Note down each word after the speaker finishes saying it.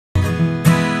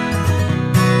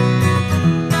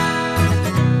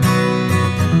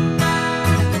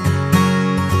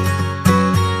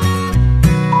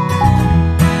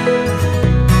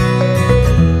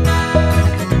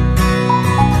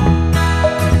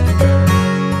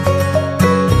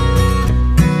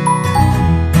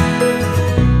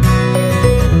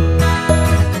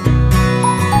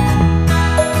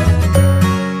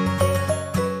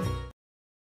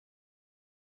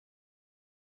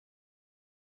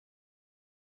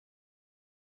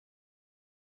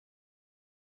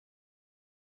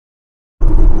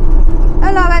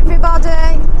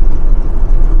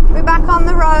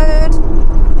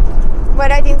we're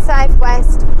heading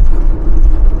southwest.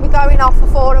 We're going off for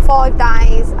 4 or 5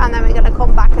 days, and then we're going to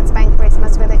come back and spend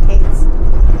Christmas with the kids,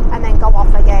 and then go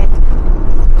off again.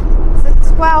 It's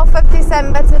the 12th of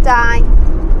December today,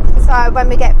 so when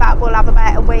we get back we'll have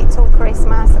about a week till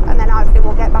Christmas, and then hopefully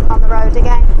we'll get back on the road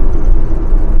again.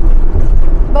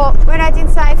 But we're heading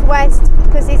southwest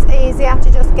because it's easier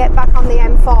to just get back on the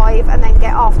M5 and then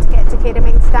get off to get to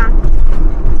Kidderminster.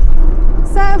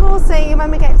 So we'll see you when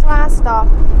we get to our stop.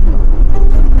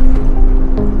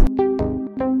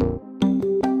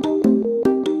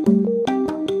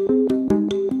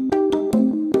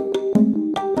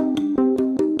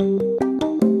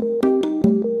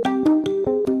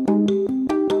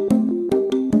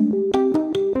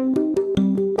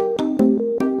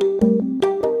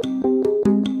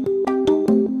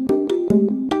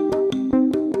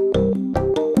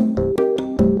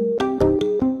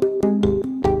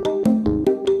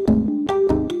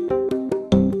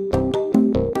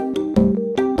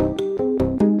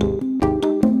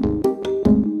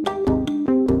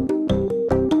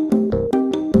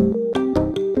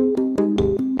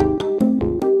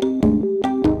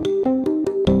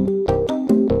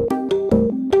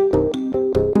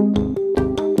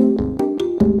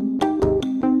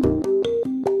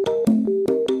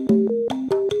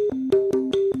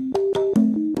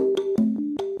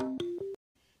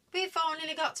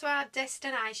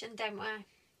 Destination, don't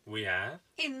we? We have.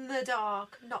 In the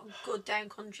dark, not good down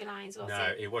country lanes, was it?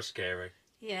 No, it was scary.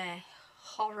 Yeah,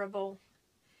 horrible.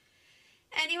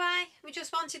 Anyway, we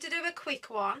just wanted to do a quick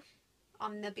one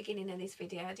on the beginning of this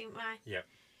video, didn't we? Yep.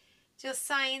 Just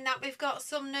saying that we've got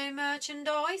some new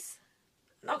merchandise.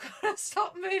 I'm not going to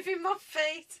stop moving my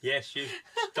feet. Yes, you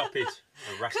stop it.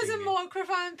 Because the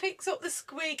microphone picks up the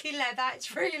squeaky leather.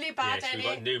 It's really bad, yes, we've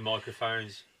got new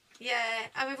microphones. Yeah,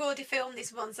 and we've already filmed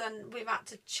this once and we've had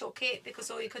to chuck it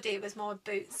because all you could hear was my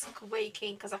boots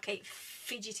squeaking because I keep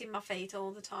fidgeting my feet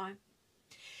all the time.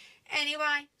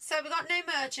 Anyway, so we've got new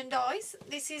merchandise.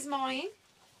 This is mine.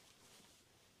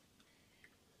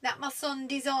 That my son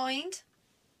designed.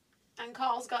 And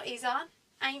Carl's got his on,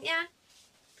 ain't ya?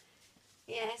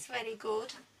 Yes, very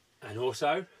good. And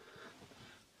also,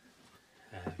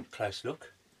 close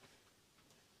look.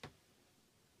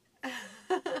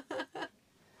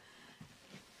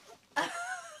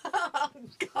 Oh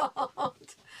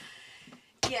God.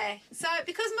 Yeah, so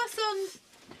because my son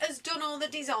has done all the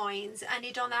designs and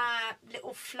he done our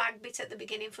little flag bit at the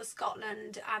beginning for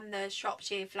Scotland and the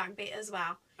Shropshire flag bit as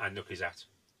well. And Nookie's hat.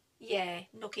 Yeah,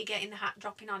 Nookie getting the hat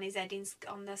dropping on his head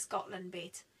on the Scotland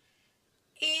bit.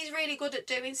 He's really good at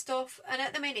doing stuff, and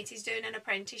at the minute he's doing an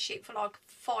apprenticeship for like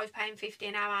 £5.50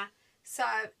 an hour. So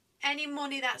any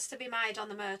money that's to be made on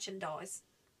the merchandise,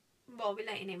 well, we're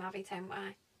letting him have it, ain't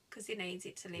we? Because he needs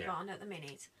it to live on at the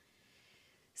minute.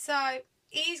 So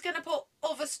he's going to put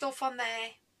other stuff on there,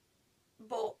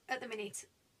 but at the minute,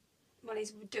 well,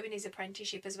 he's doing his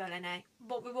apprenticeship as well, isn't he?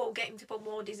 But we will get him to put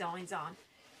more designs on.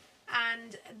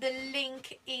 And the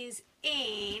link is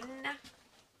in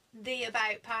the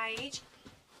About page,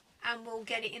 and we'll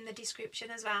get it in the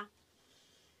description as well.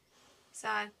 So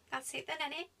that's it then,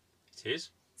 isn't it? It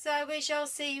is. So we shall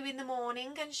see you in the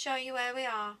morning and show you where we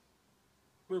are.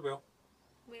 We will.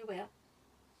 We will.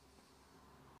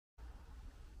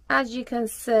 As you can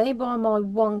see by my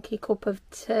wonky cup of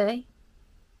tea,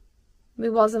 we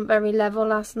wasn't very level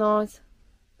last night,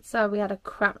 so we had a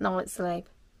crap night's sleep.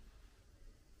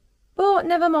 But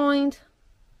never mind,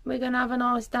 we're going to have a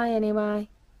nice day anyway,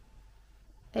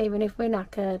 even if we're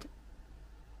knackered.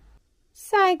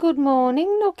 Say good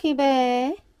morning, Nookie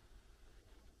Bear.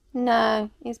 No,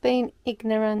 he's being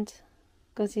ignorant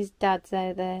because his dad's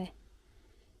out there.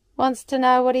 Wants to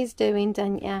know what he's doing,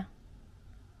 don't ya?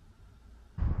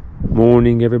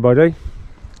 Morning, everybody.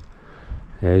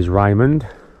 There's Raymond,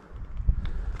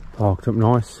 parked up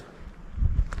nice.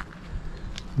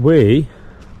 We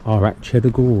are at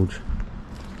Cheddar Gorge.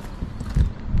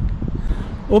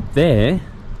 Up there,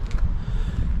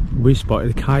 we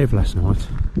spotted a cave last night.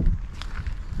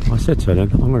 I said to Helen,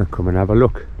 I'm going to come and have a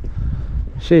look.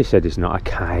 She said it's not a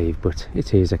cave, but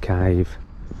it is a cave.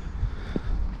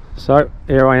 So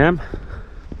here I am,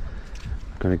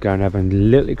 going to go and have a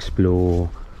little explore.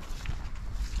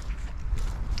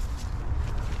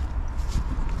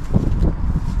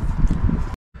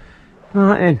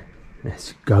 Right then,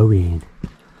 let's go in.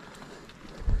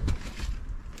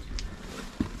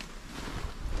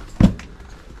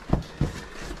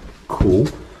 Cool.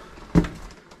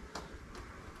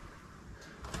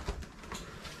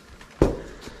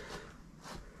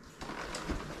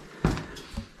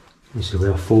 This is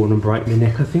where I've fallen and broke my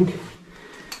neck, I think.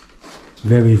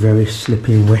 Very, very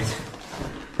slippy and wet.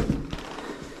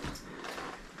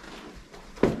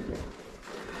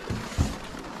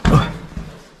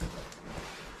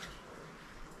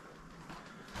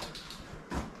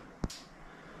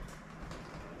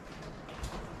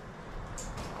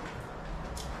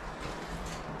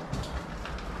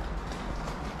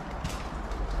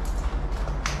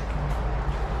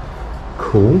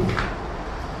 cool.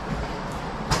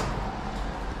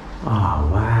 Oh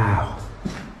wow.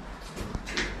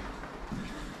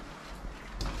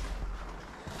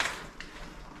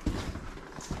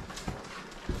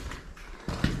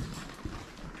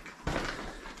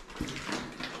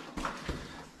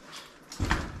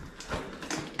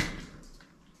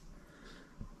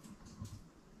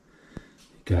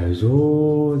 It goes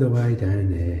all the way down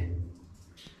there.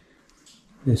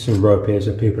 There's some rope here,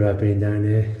 so people have been down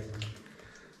there.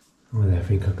 Oh, I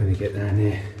think I'm going to get down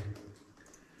there.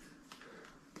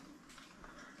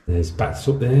 There's bats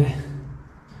up there.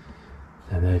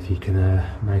 I don't know if you can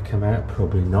make them out,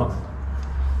 probably not.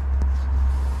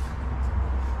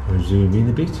 I'll zoom in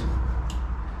a bit.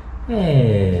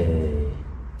 Hey!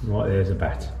 Right, there's a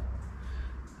bat.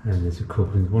 And there's a couple,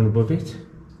 one above it.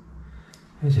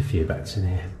 There's a few bats in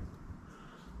here.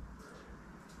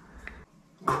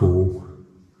 Cool.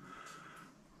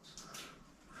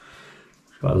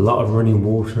 Got a lot of running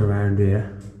water around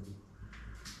here.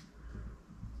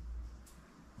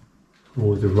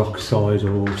 All the rock sides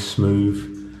are all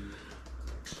smooth.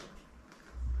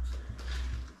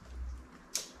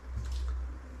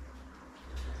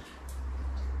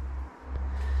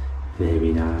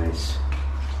 Very nice.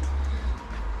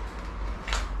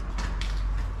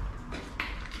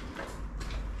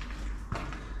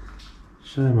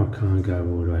 Shame I can't go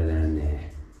all the way down there.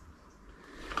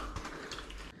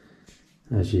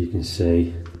 As you can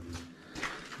see,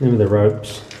 them are the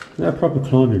ropes. They're proper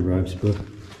climbing ropes, but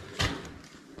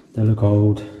they look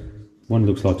old. One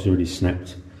looks like it's already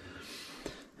snapped.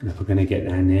 And if we're going to get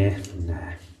down there,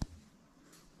 nah.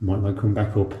 Might come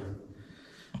back up.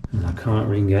 And I can't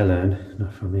ring Helen,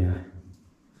 not from here.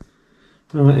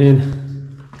 Right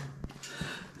then,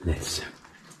 let's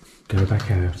go back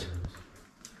out.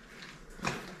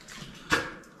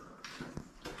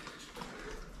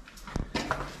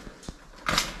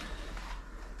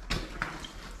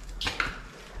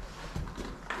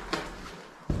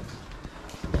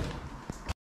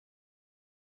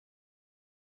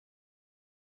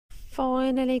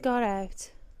 Finally got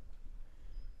out.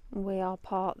 We are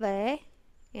parked there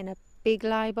in a big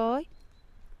layby.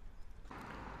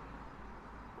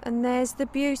 And there's the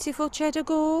beautiful Cheddar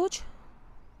Gorge.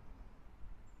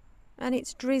 And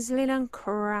it's drizzling and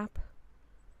crap.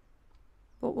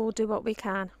 But we'll do what we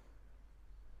can.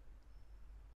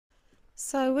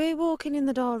 So we're walking in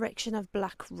the direction of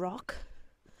Black Rock.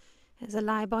 There's a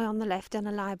layby on the left and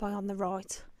a layby on the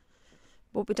right.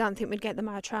 But we don't think we'd get the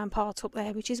motorhome part up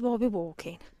there, which is why we're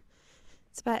walking.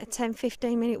 It's about a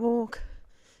 10-15 minute walk.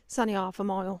 It's only half a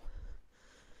mile.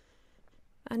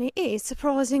 And it is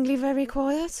surprisingly very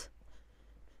quiet.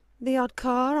 The odd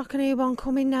car, I can hear one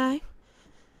coming now.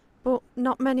 But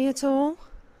not many at all.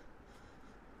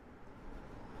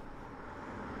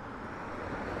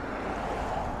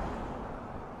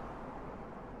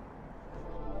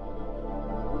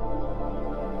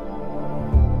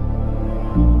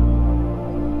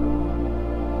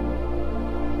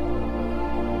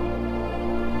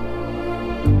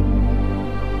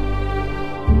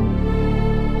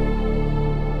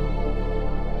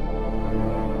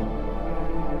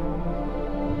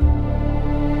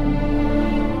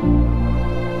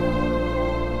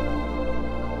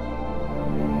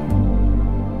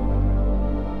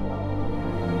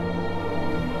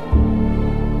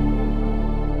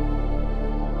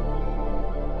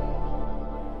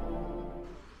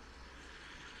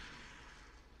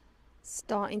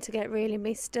 Starting to get really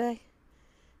misty.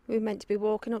 We were meant to be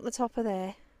walking up the top of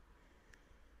there.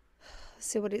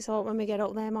 See what it's like when we get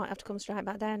up there. Might have to come straight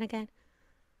back down again.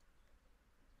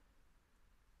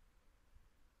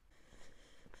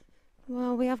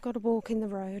 Well, we have got to walk in the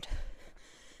road.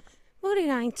 But it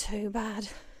ain't too bad.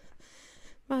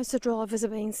 Most of the drivers are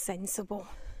being sensible.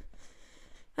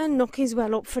 And Nookie's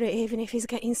well up for it, even if he's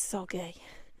getting soggy.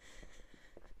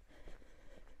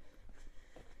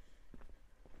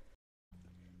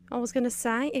 I was going to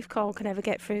say, if Cole can ever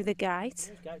get through the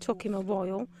gate, took him a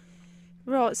while.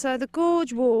 Right, so the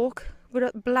Gorge Walk, we're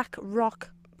at Black Rock,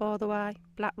 by the way,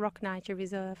 Black Rock Nature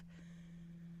Reserve.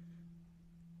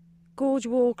 Gorge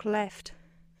Walk left,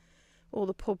 or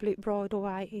the public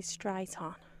bridleway is straight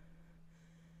on.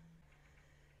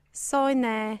 Sign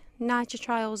there, nature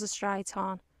trails are straight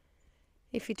on.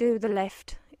 If you do the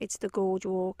left, it's the Gorge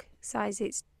Walk. It says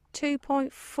it's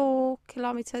 2.4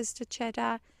 kilometres to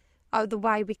Cheddar. Oh, the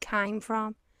way we came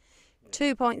from.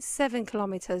 2.7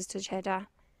 kilometres to Cheddar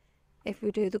if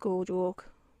we do the Gorge Walk,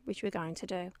 which we're going to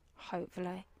do,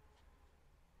 hopefully.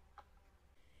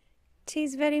 It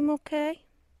is very mucky.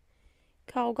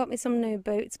 Cole got me some new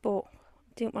boots, but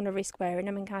didn't want to risk wearing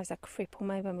them in case they cripple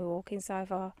me when we're walking so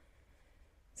far.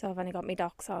 So I've only got my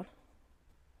docks on.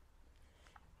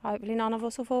 Hopefully none of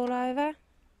us will fall over. And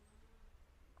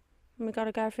we've got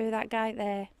to go through that gate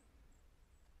there.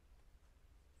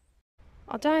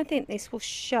 I don't think this will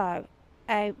show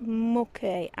how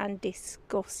mucky and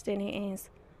disgusting it is.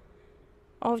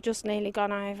 I've just nearly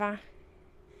gone over.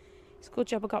 It's a good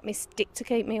job I got my stick to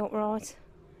keep me upright.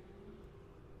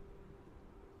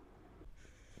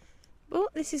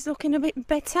 But this is looking a bit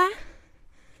better.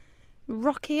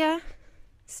 Rockier.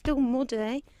 Still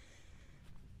muddy.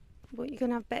 But you're going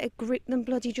to have better grip than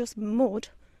bloody just mud.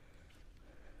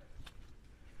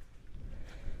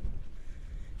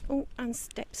 Oh, and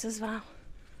steps as well.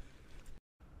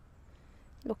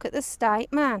 Look at the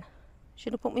state, man.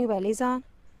 Should have put my wellies on.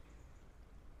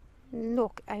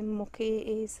 Look how mucky it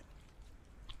is.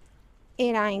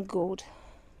 It ain't good.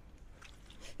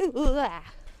 Ooh, ah.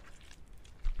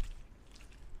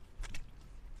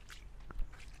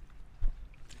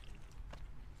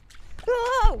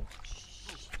 Oh!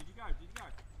 Did you go?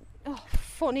 Oh,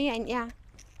 funny, ain't ya?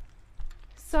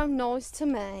 So nice to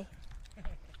me.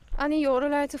 Only you're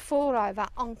allowed to fall over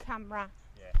on camera.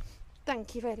 Yeah.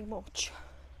 Thank you very much.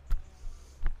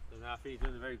 So now I think you've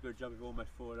done a very good job. You've almost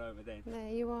fallen over then. There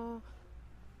you are.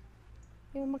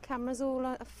 You know, my camera's all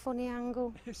at a funny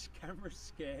angle. This camera's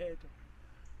scared.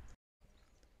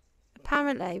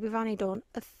 Apparently, we've only done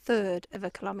 1/3 of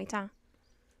a kilometre.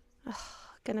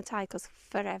 Gonna take us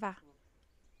forever.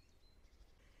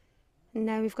 And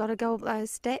now we've got to go up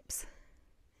those steps.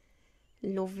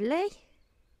 Lovely.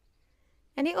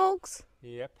 Any hugs?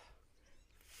 Yep.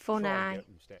 Funny. Try and get up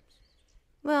them steps.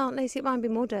 Well, at least it won't be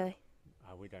muddy.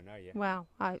 Oh, we don't know yet. Well,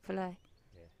 hopefully.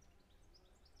 Yeah.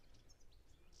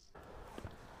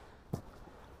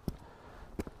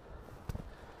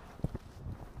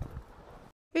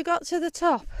 We got to the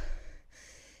top,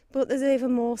 but there's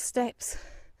even more steps,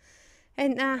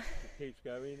 ain't there? It keeps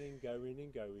going and going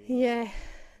and going. Yeah,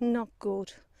 not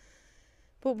good.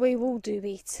 But we will do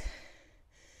it.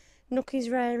 Nookie's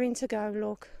raring to go,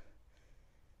 look.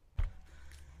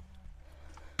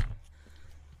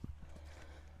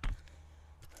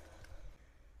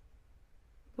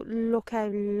 But look how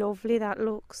lovely that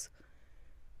looks.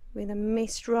 With the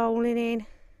mist rolling in.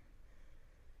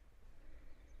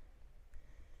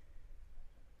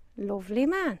 Lovely,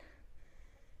 man.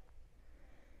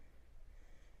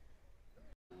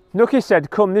 Nookie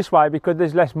said come this way because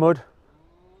there's less mud.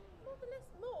 Less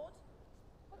mud?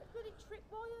 Bloody trip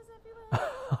wires everywhere.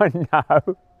 I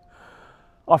know.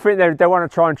 I think they want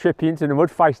to try and trip you into the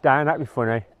mud face down. That'd be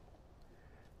funny. Right,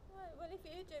 well, if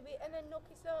you do it and then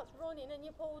Nookie starts running and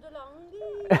you pulled along.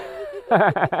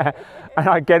 And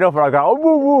I get up and I go, oh,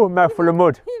 woo, woo, mouth full of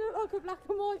mud. You look like a black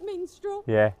and white minstrel.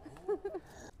 Yeah.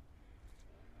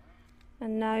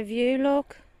 And no view,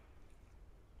 look.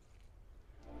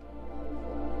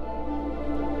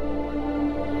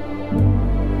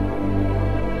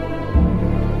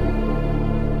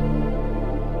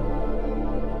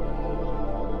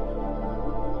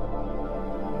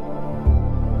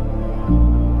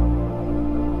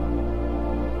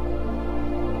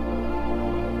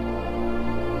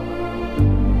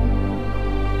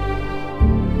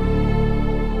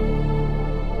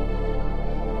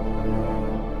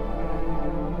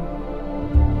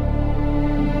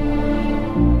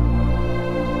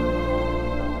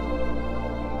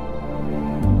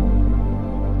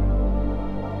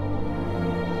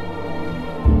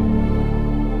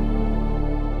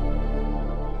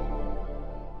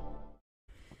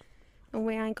 And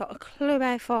we ain't got a clue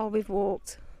how far we've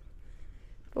walked.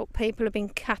 But people have been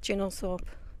catching us up.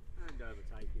 And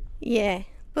overtaking. Yeah,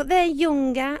 but they're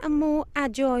younger and more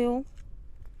agile.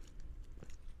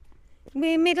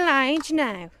 We're middle-aged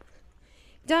now.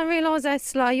 You don't realise how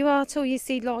slow you are till you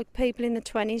see like people in the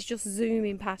 20s just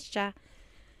zooming past you.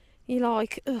 You're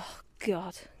like, oh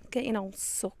God, getting old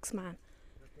sucks, man.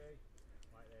 Okay,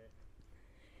 right there.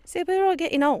 See, it'd be alright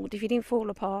getting old if you didn't fall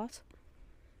apart.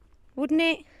 Wouldn't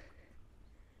it?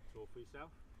 Talk for yourself.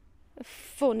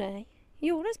 Funny.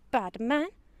 You're as bad, man.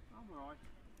 I'm alright.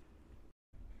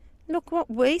 Look what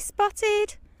we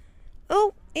spotted.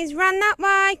 Oh, he's ran that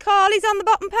way. Carly's on the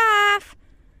bottom path.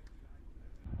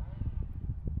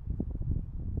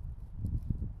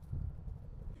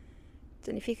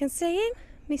 Don't know if you can see him.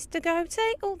 Mr.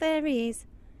 Goatee. Oh, there he is.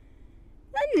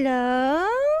 Hello.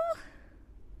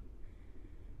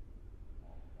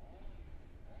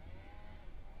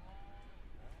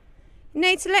 You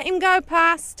need to let him go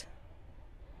past.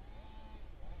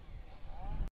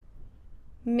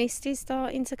 Mist is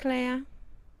starting to clear.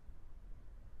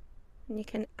 And you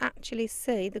can actually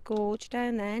see the gorge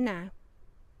down there now.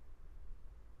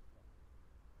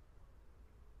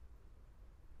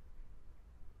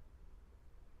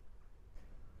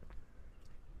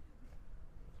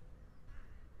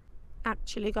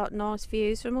 actually got nice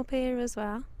views from up here as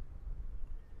well.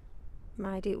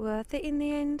 Made it worth it in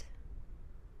the end.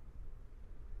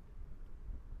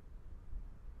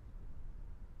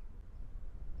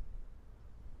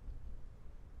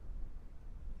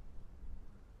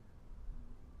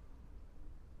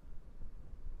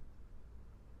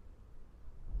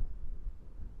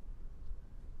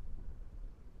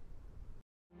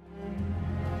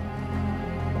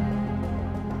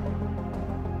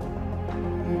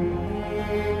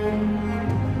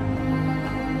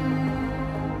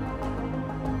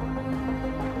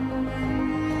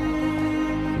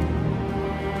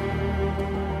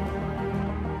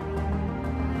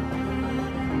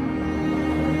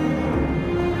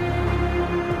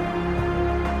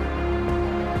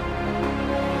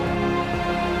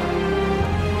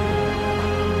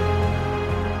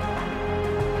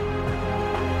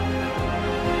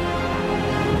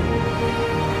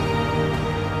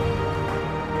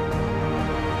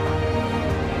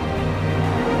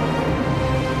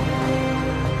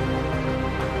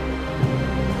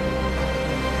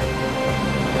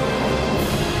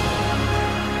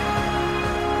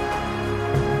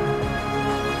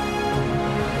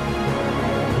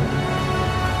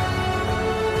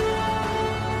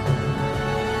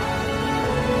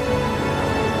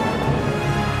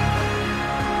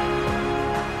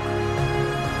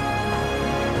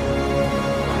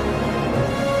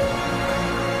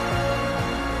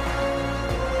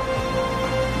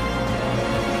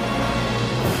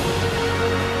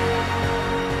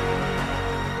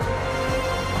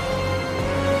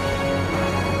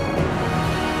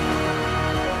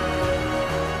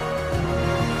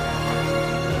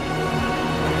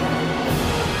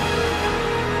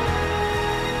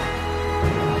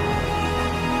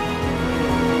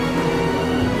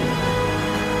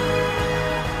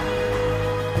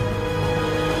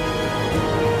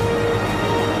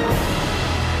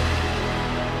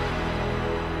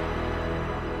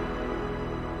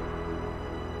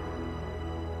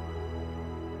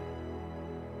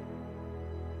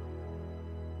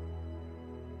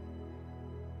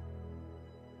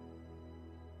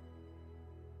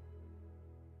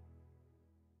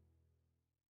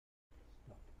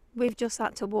 We've just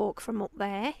had to walk from up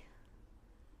there.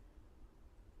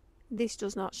 This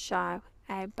does not show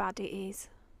how bad it is.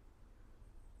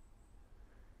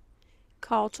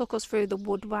 Carl took us through the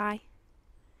woodway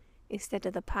instead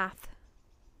of the path.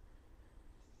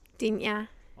 Didn't ya?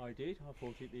 I did. I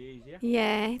thought it'd be easier.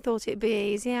 Yeah, thought it'd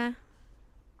be easier.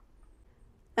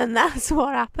 And that's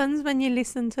what happens when you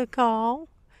listen to Carl.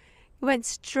 He went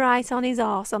straight on his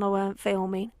arse and I weren't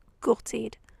filming.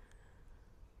 Gutted.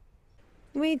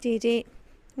 We did it.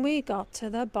 We got to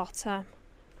the bottom.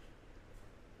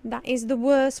 That is the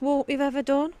worst walk we've ever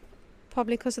done.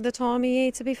 Probably because of the time of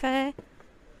year, to be fair.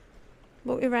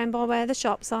 But we're round by where the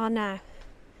shops are now.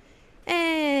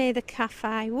 Hey, the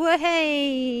cafe.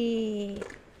 Whey!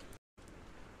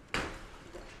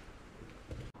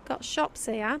 Got shops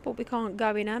here, but we can't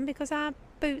go in them because our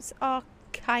boots are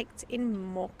caked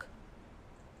in muck.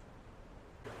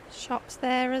 Shops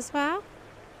there as well.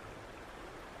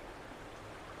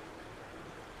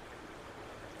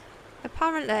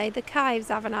 Apparently the caves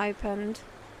haven't opened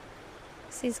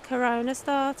since Corona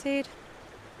started.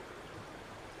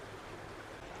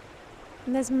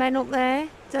 And there's men up there.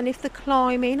 Don't know if they're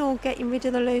climbing or getting rid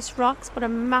of the loose rocks, but a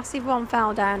massive one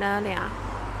fell down earlier.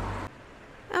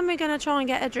 And we're going to try and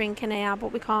get a drink in here,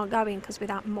 but we can't go in because we're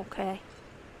that mucky.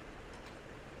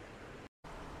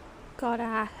 Got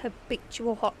our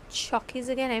habitual hot chockies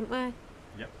again, ain't we?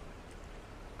 Yep.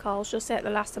 Carl's just ate the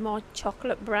last of my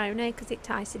chocolate brownie because it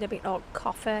tasted a bit like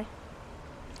coffee.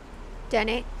 Didn't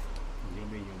it?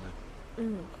 Yummy,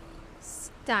 yummy.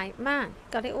 Steak, man.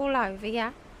 Got it all over,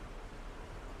 yeah?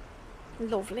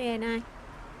 Lovely, ain't it?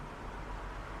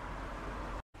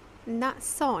 And that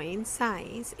sign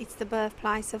says it's the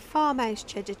birthplace of farmhouse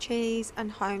cheddar cheese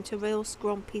and home to real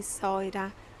Scrumpy's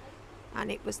cider.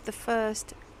 And it was the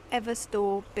first ever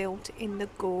store built in the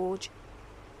gorge.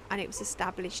 And it was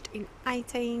established in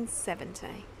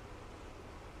 1870.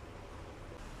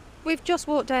 We've just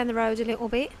walked down the road a little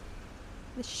bit.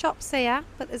 The shop's here,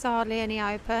 but there's hardly any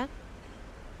open.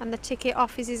 And the ticket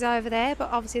office is over there, but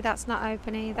obviously that's not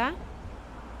open either.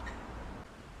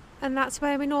 And that's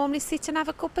where we normally sit and have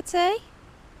a cup of tea.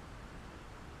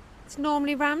 It's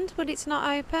normally rammed, but it's not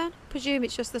open. Presume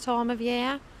it's just the time of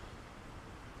year.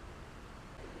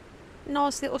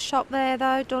 Nice little shop there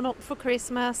though, done up for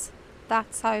Christmas.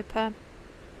 That's open.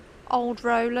 Old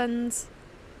Roland's.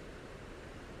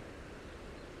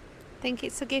 Think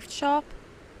it's a gift shop.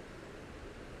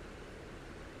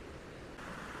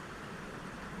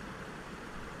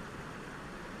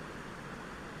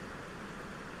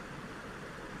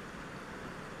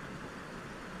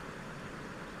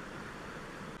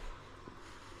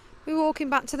 We're walking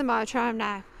back to the motorhome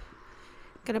now.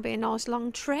 Gonna be a nice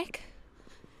long trek.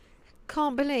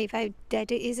 Can't believe how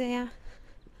dead it is here.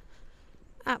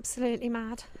 Absolutely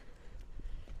mad.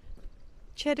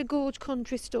 Cheddar Gorge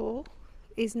country store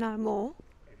is no more.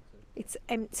 It's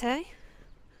empty.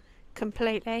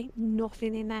 Completely.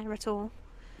 Nothing in there at all.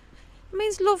 I mean,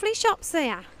 it's lovely shops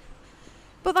here.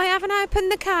 But they haven't opened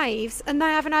the caves and they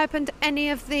haven't opened any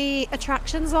of the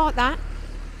attractions like that.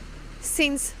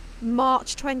 Since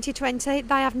March 2020,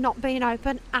 they have not been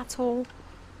open at all.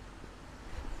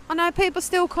 I know people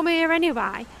still come here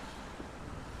anyway.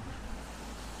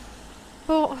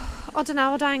 But, I don't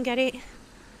know, I don't get it.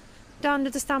 Don't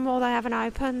understand why they haven't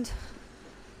opened.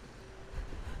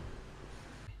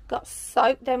 Got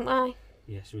soap, didn't we?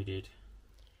 Yes, we did.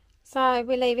 So,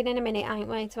 we're leaving in a minute, ain't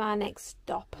we, to our next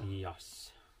stop.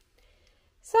 Yes.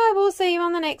 So, we'll see you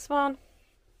on the next one.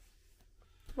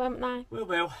 Won't we? We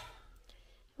will.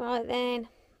 Right then.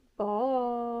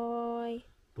 Bye.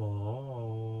 Bye.